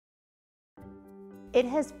It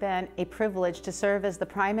has been a privilege to serve as the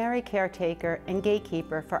primary caretaker and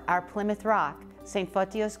gatekeeper for our Plymouth Rock, St.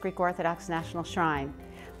 Photios Greek Orthodox National Shrine,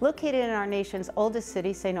 located in our nation's oldest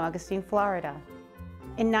city, St. Augustine, Florida.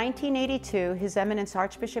 In 1982, His Eminence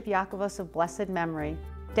Archbishop Iakovos of blessed memory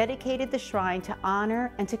dedicated the shrine to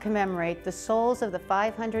honor and to commemorate the souls of the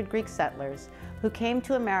 500 Greek settlers who came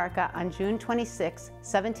to America on June 26,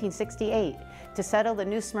 1768, to settle the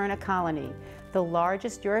New Smyrna colony, the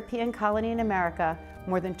largest European colony in America,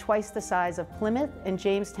 more than twice the size of Plymouth and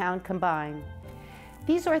Jamestown combined.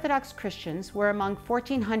 These Orthodox Christians were among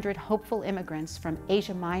 1,400 hopeful immigrants from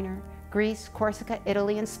Asia Minor, Greece, Corsica,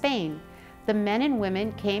 Italy, and Spain. The men and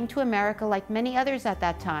women came to America like many others at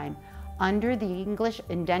that time, under the English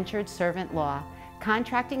indentured servant law,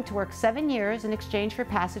 contracting to work 7 years in exchange for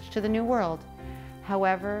passage to the New World.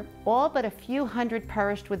 However, all but a few hundred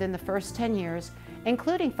perished within the first 10 years,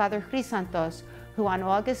 including Father Chrysanthos, who on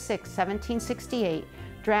August 6, 1768,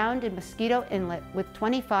 drowned in Mosquito Inlet with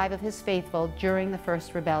 25 of his faithful during the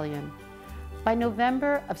First Rebellion. By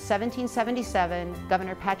November of 1777,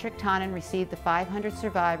 Governor Patrick Tannen received the 500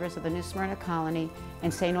 survivors of the New Smyrna colony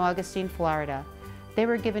in St. Augustine, Florida. They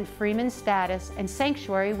were given freeman status and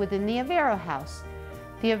sanctuary within the Avero House.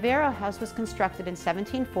 The Avero House was constructed in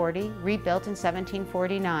 1740, rebuilt in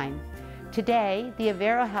 1749. Today, the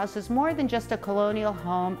Avero House is more than just a colonial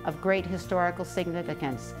home of great historical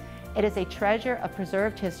significance. It is a treasure of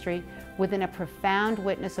preserved history within a profound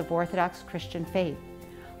witness of Orthodox Christian faith.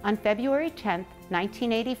 On February 10,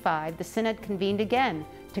 1985, the Synod convened again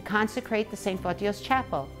to consecrate the St. Photios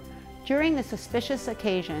Chapel. During this auspicious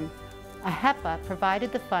occasion, a HEPA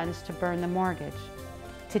provided the funds to burn the mortgage.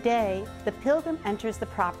 Today, the pilgrim enters the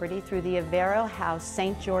property through the Avero House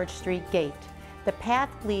St. George Street gate. The path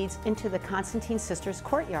leads into the Constantine Sisters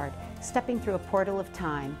courtyard, stepping through a portal of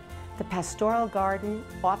time. The pastoral garden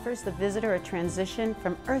offers the visitor a transition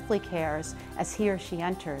from earthly cares as he or she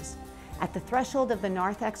enters. At the threshold of the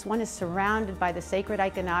narthex, one is surrounded by the sacred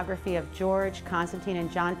iconography of George, Constantine,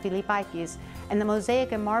 and John Philippakis, and the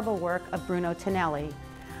mosaic and marble work of Bruno Tonelli.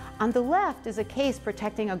 On the left is a case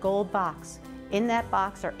protecting a gold box. In that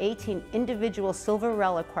box are 18 individual silver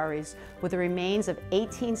reliquaries with the remains of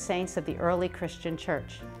 18 saints of the early Christian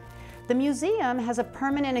church. The museum has a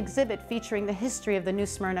permanent exhibit featuring the history of the New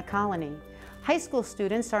Smyrna colony. High school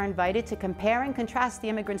students are invited to compare and contrast the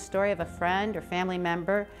immigrant story of a friend or family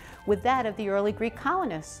member with that of the early Greek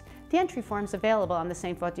colonists. The entry form is available on the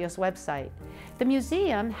St. Photios website. The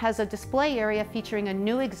museum has a display area featuring a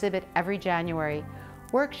new exhibit every January.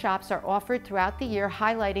 Workshops are offered throughout the year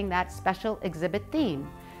highlighting that special exhibit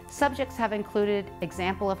theme. Subjects have included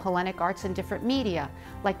example of Hellenic arts in different media,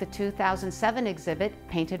 like the 2007 exhibit,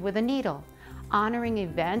 Painted with a Needle, honoring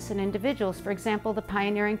events and individuals, for example, the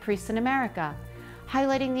pioneering priests in America,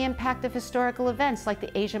 highlighting the impact of historical events like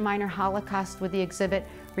the Asia Minor Holocaust with the exhibit,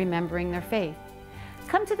 Remembering Their Faith.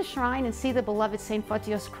 Come to the shrine and see the beloved St.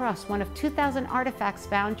 Photios cross, one of 2,000 artifacts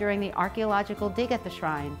found during the archaeological dig at the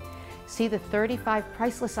shrine. See the 35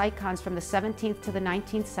 priceless icons from the 17th to the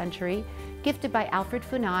 19th century, gifted by Alfred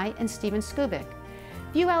Funai and Stephen Skubik.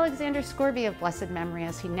 View Alexander Scorby of blessed memory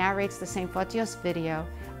as he narrates the St. Photios video,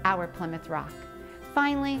 Our Plymouth Rock.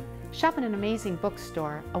 Finally, shop in an amazing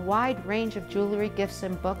bookstore, a wide range of jewelry, gifts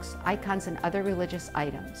and books, icons and other religious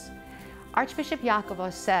items. Archbishop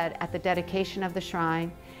Iakovos said at the dedication of the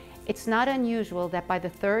shrine, "It's not unusual that by the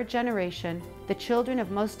third generation, the children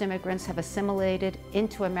of most immigrants have assimilated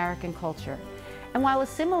into American culture. And while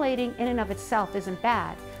assimilating in and of itself isn't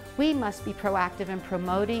bad, we must be proactive in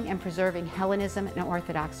promoting and preserving Hellenism and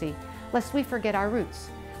Orthodoxy, lest we forget our roots.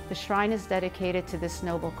 The shrine is dedicated to this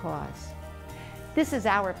noble cause." This is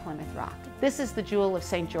our Plymouth Rock. This is the jewel of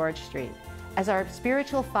St. George Street. As our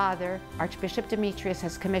spiritual father, Archbishop Demetrius,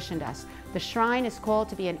 has commissioned us, the shrine is called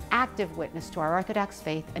to be an active witness to our Orthodox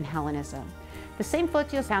faith and Hellenism. The St.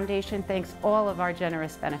 Photios Foundation thanks all of our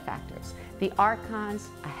generous benefactors, the Archons,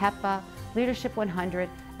 AHEPA, Leadership 100,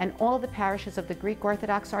 and all the parishes of the Greek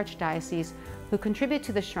Orthodox Archdiocese who contribute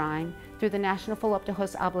to the shrine through the National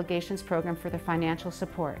Philoptochos Obligations Program for their financial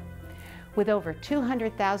support. With over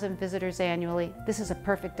 200,000 visitors annually, this is a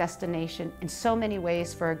perfect destination in so many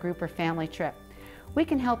ways for a group or family trip. We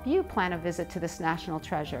can help you plan a visit to this national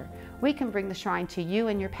treasure. We can bring the shrine to you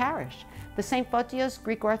and your parish. The St. Photios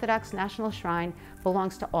Greek Orthodox National Shrine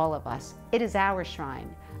belongs to all of us. It is our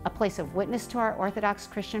shrine, a place of witness to our Orthodox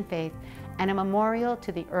Christian faith and a memorial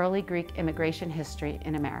to the early Greek immigration history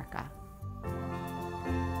in America.